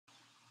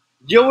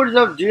Yo, what is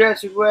up,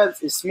 dude?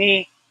 Webs? It's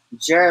me,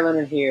 Jared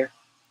Lennon here,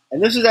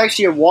 and this is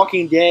actually a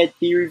Walking Dead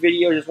theory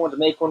video. Just wanted to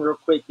make one real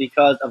quick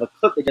because of a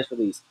clip they just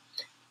released.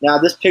 Now,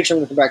 this picture I'm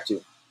gonna come back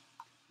to,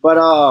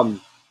 but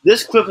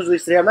this clip was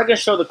released today. I'm not gonna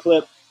show the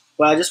clip,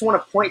 but I just want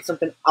to point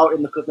something out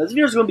in the clip. Now, this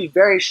video is gonna be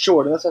very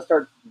short unless I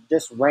start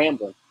just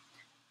rambling.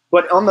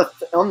 But on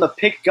the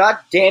pic, god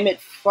damn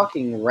it,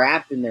 fucking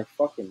rap in their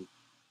fucking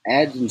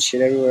ads and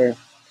shit everywhere.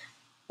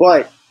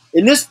 But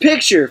in this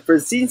picture for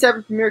the season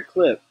 7 premiere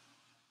clip.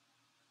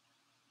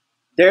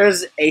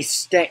 There's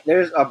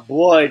a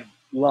blood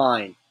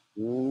line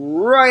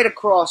right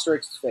across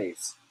Rick's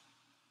face.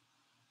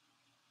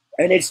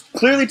 And it's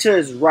clearly to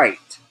his right.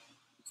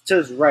 It's to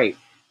his right.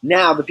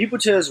 Now, the people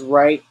to his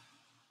right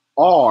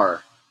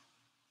are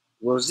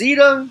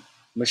Rosita,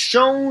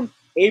 Michonne,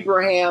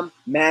 Abraham,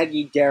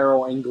 Maggie,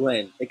 Daryl, and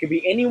Glenn. It could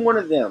be any one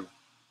of them.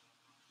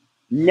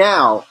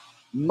 Now,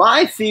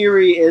 my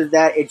theory is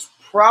that it's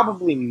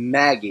probably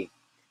Maggie.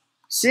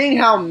 Seeing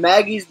how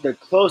Maggie's the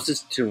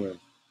closest to him.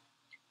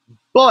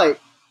 But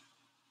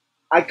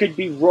I could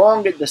be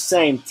wrong at the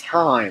same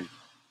time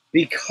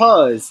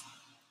because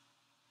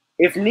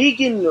if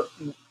Negan,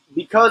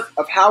 because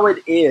of how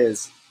it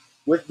is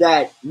with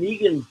that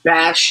Negan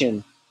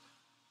bashing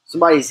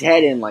somebody's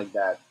head in like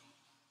that,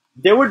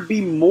 there would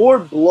be more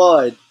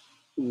blood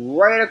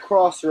right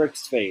across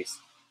Rick's face.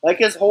 Like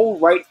his whole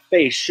right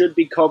face should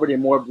be covered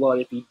in more blood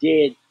if he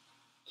did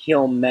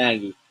kill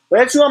Maggie. But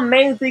that's who I'm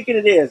mainly thinking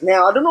it is.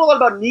 Now, I don't know a lot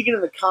about Negan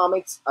in the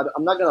comics.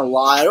 I'm not going to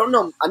lie. I don't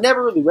know. I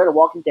never really read a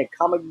Walking Dead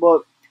comic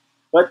book.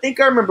 But I think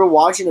I remember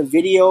watching a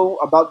video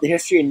about the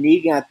history of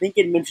Negan. I think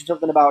it mentioned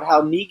something about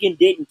how Negan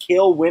didn't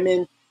kill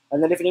women.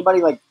 And then if anybody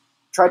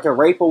tried to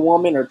rape a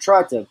woman or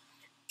tried to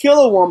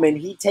kill a woman,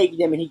 he'd take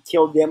them and he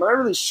killed them. I'm not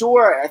really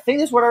sure. I think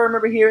that's what I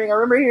remember hearing. I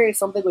remember hearing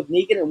something with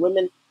Negan and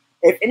women.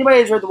 If anybody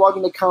has read the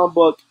Walking Dead comic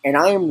book and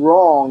I am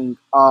wrong,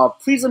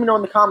 please let me know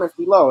in the comments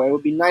below. It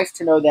would be nice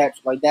to know that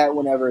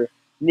whenever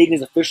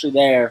Negan's officially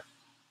there,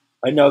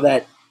 I know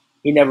that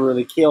he never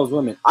really kills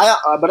women.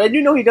 But I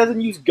do know he doesn't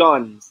use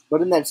guns.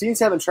 But in that season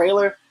 7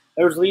 trailer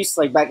that was released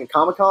back at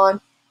Comic-Con,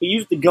 he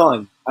used the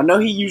gun. I know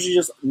he usually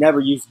just never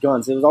used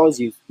guns. It was always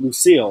used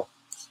Lucille,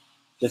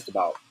 just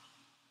about.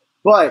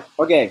 But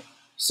okay,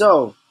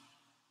 so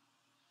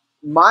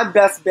my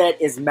best bet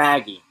is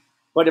Maggie.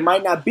 But it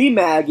might not be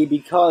Maggie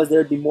because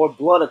there'd be more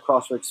blood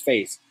across Rick's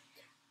face.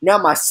 Now,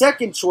 my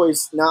second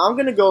choice, now I'm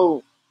going to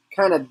go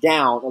kind of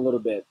down a little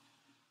bit.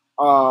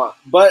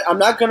 But I'm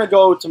not going to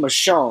go to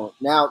Michonne.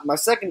 Now,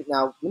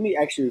 let me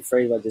actually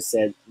rephrase what I just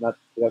said. That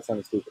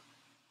sounded stupid.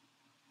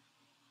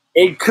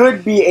 It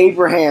could be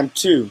Abraham,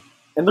 too.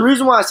 And the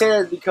reason why I say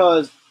that is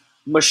because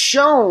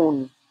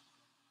Michonne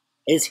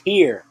is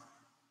here.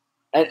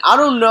 And I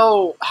don't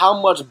know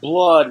how much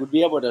blood would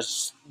be able to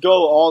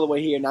go all the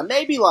way here. Now,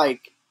 maybe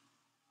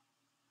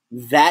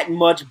that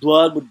much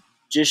blood would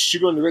just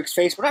shoot on the Rick's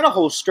face, but not a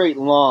whole straight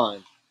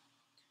line.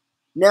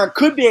 Now, it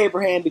could be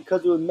Abraham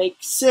because it would make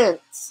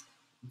sense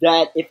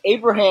that if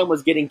Abraham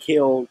was getting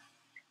killed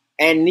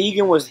and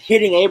Negan was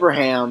hitting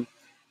Abraham,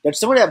 that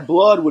some of that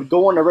blood would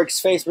go on the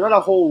Rick's face, but not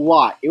a whole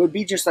lot. It would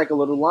be just like a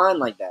little line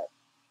like that.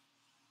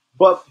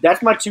 But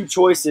that's my two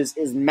choices,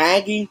 is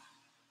Maggie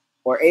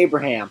or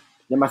Abraham.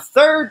 Then my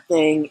third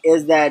thing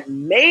is that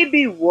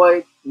maybe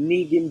what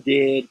Negan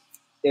did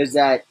is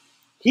that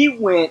he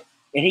went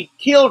and he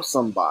killed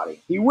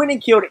somebody. He went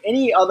and killed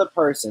any other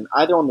person,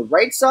 either on the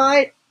right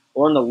side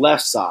or on the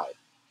left side.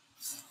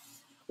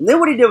 And then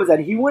what he did was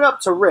that he went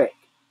up to Rick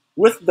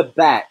with the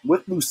bat,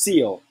 with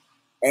Lucille,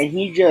 and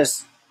he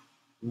just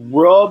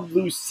rubbed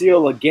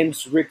Lucille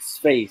against Rick's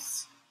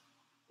face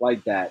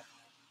like that.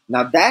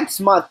 Now, that's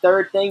my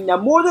third thing. Now,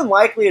 more than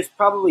likely, it's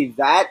probably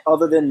that,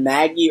 other than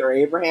Maggie or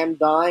Abraham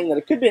dying. That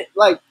it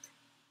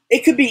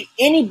could be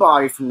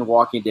anybody from The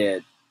Walking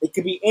Dead. It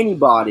could be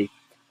anybody.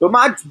 But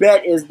my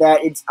bet is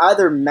that it's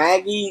either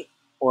Maggie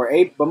or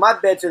Abraham. But my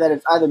bets are that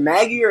it's either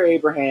Maggie or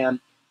Abraham,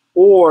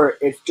 or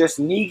it's just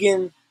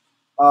Negan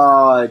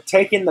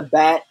taking the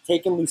bat,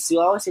 taking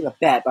Lucille. I always say the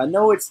bat, but I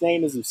know its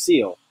name is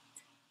Lucille.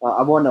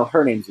 I want to know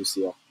her name's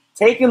Lucille.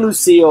 Taking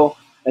Lucille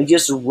and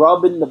just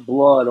rubbing the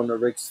blood on the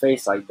Rick's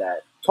face like that,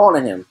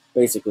 taunting him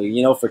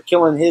basically, for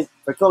killing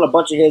a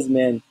bunch of his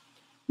men,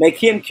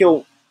 make him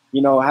kill,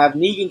 have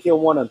Negan kill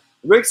one of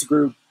Rick's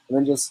group, and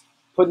then just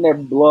putting their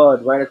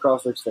blood right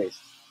across Rick's face.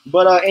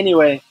 But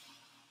anyway,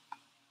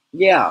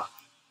 yeah.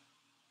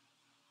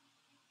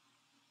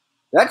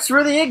 That's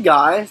really it,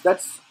 guys.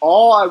 That's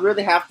all I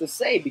really have to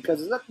say because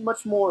there's not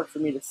much more for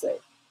me to say.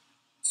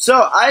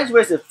 So, I just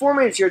wasted 4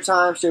 minutes of your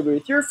time. Share it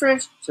with your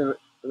friends.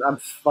 I'm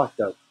fucked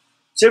up.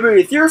 Share it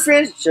with your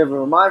friends. Share it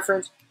with my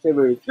friends. Share it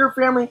with your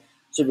family.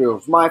 Share it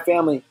with my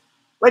family.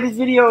 Like this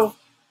video.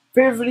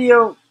 Favorite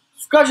video.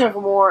 Subscribe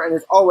for more. And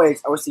as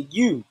always, I will see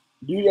you,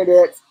 dude and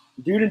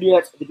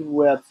dudettes, the people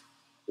webs,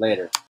 later.